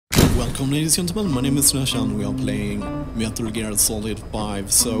Welcome ladies and gentlemen, my name is Sunesha and we are playing Metal Gear Solid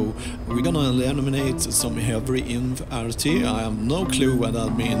 5. So we're gonna eliminate some heavy infantry. I have no clue what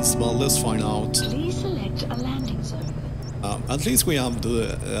that means, but let's find out. Please select a landing zone. At least we have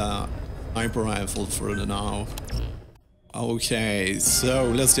the sniper rifle for the now. Okay, so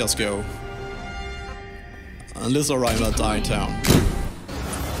let's just go. And let's arrive at I-Town.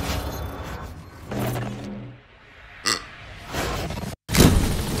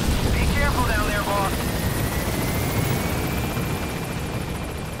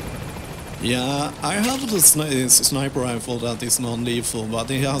 Yeah, I have the sniper rifle that is non-lethal, but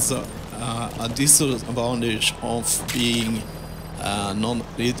it has a disadvantage of being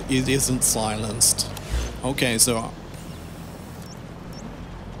it isn't silenced. Okay, so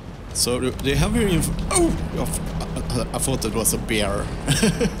the heavy I thought it was a bear.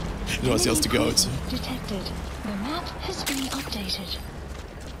 It was just a goat. Detected. The map has been updated.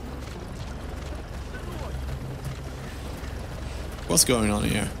 What's going on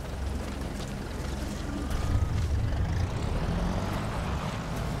here?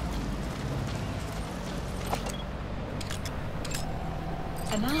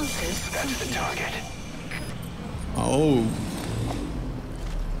 Analysis. That's the target. Oh.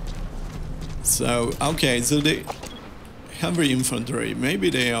 So, okay, so the heavy infantry, maybe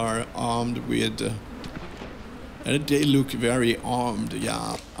they are armed with... they look very armed,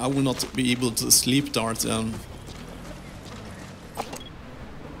 yeah. I will not be able to sleep dart them.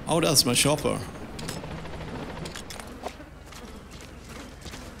 Oh, that's my chopper.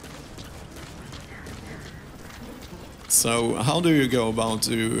 So, how do you go about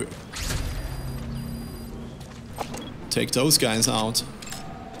to take those guys out?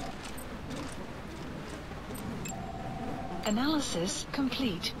 Analysis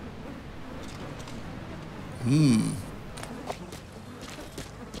complete.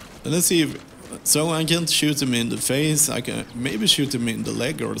 Let's see if... So I can't shoot him in the face, I can maybe shoot him in the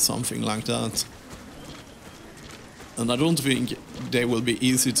leg or something like that. And I don't think they will be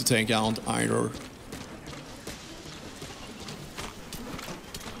easy to take out either.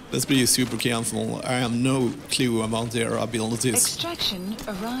 Let's be super careful, I have no clue about their abilities. Extraction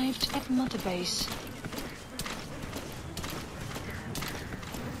arrived at Mother Base.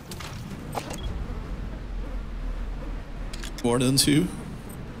 More than two?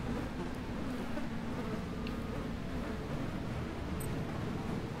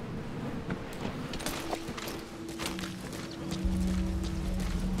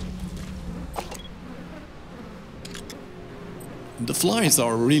 The flies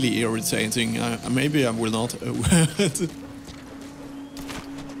are really irritating. Maybe I will not.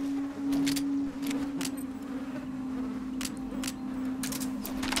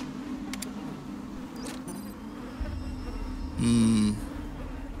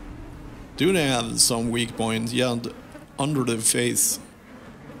 Do they have some weak points? Yeah, under the face.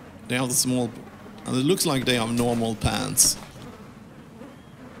 They have the small... And it looks like they have normal pants.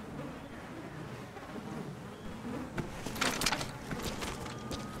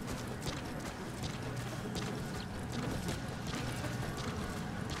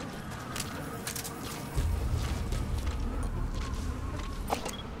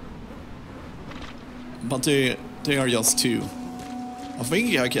 But they are just two. I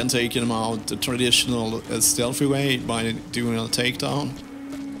think I can take them out the traditional stealthy way by doing a takedown.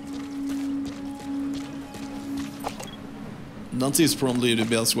 That is probably the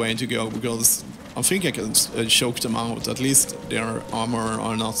best way to go, because I think I can choke them out. At least their armor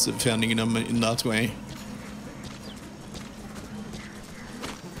are not defending them in that way.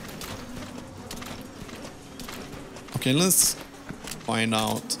 Okay, let's find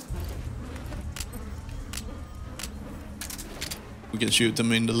out. We can shoot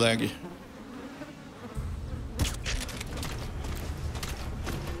them in the leg.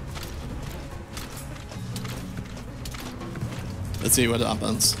 Let's see what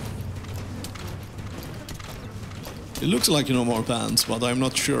happens. It looks like no more pants, but I'm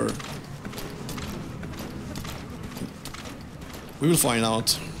not sure. We will find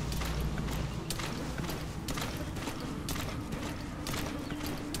out.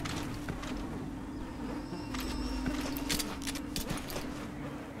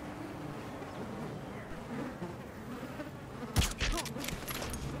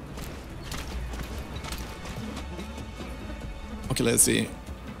 Okay, let's see.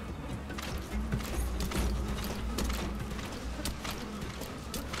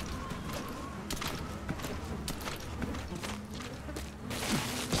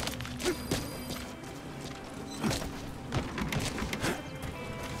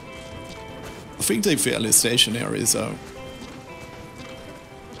 I think they're fairly stationary, so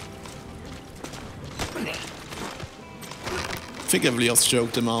think I've just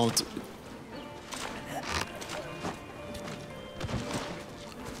choked him out.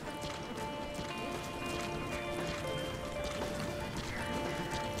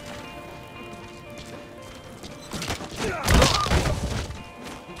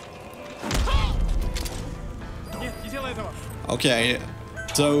 Okay,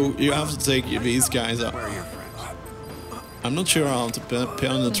 so you have to take these guys out. I'm not sure how to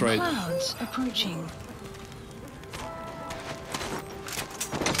penetrate. The clouds approaching.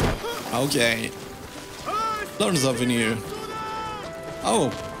 Okay. Learn something new. Oh.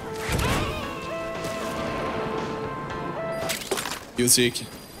 Music.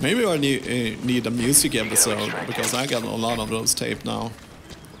 Maybe I need a music episode, because I got a lot of those taped now.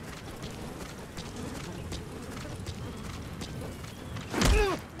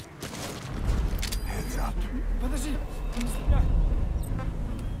 Heads up.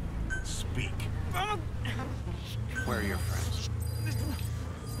 Speak. Where are your friends?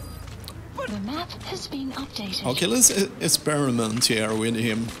 The map has been updated. Okay, let's experiment here with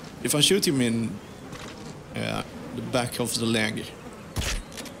him. If I shoot him in the back of the leg,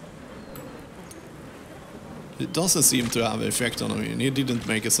 it doesn't seem to have an effect on him, and he didn't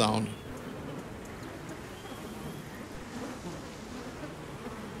make a sound.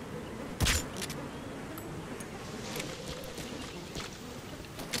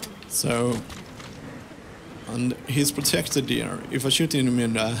 So, and he's protected here. If I shoot him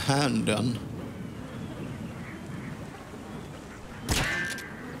in the hand, then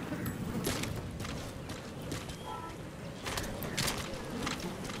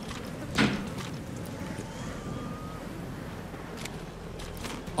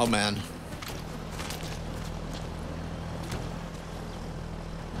oh man.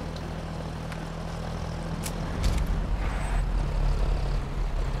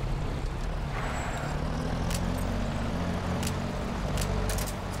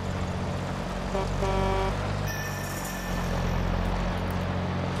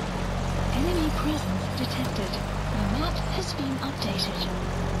 Enemy presence detected. The map has been updated.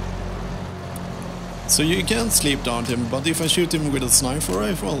 So you can sleep dart him, but if I shoot him with a sniper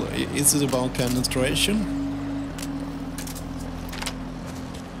rifle, is it about penetration?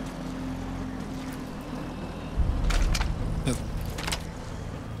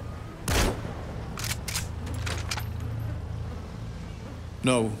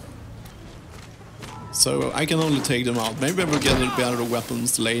 No. So I can only take them out. Maybe I will get better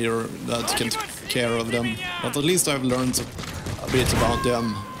weapons later that can take care of them. But at least I've learned a bit about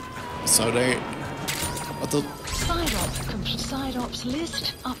them. So they... But the... Side ops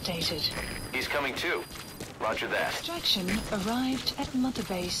list updated. He's coming too. Roger that. Extraction arrived at Mother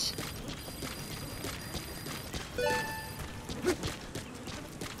Base.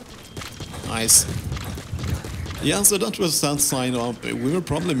 Nice. Yeah, so that was that side up. We will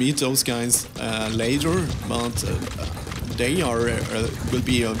probably meet those guys later, but they are will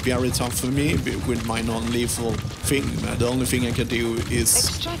be very tough for me with my non-lethal thing. The only thing I can do is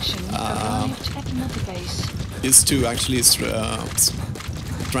Extraction arrived at Mother Base. Is to actually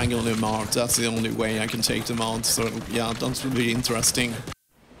strangle them out. That's the only way I can take them out. So yeah, that will be interesting.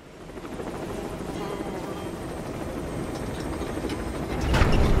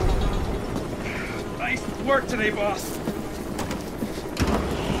 Nice work today, boss.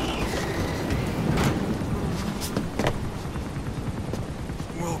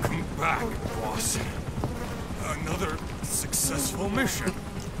 Welcome back, boss. Another successful mission.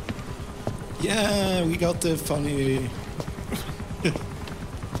 Yeah, we got the funny...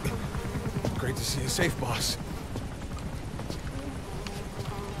 Great to see you safe, boss.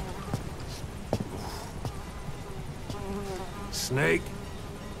 Snake,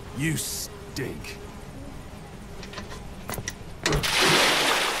 you stink.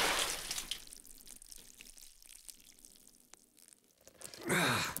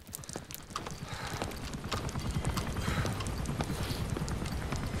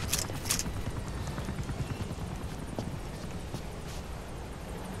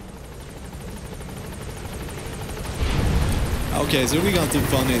 Okay, so we got the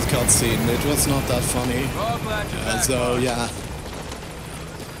funniest cutscene. It was not that funny. So yeah.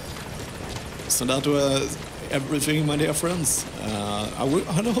 So that was everything, my dear friends. I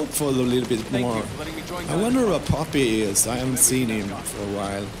had a hope for a little bit more. I wonder where Poppy is. I haven't seen him for a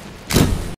while.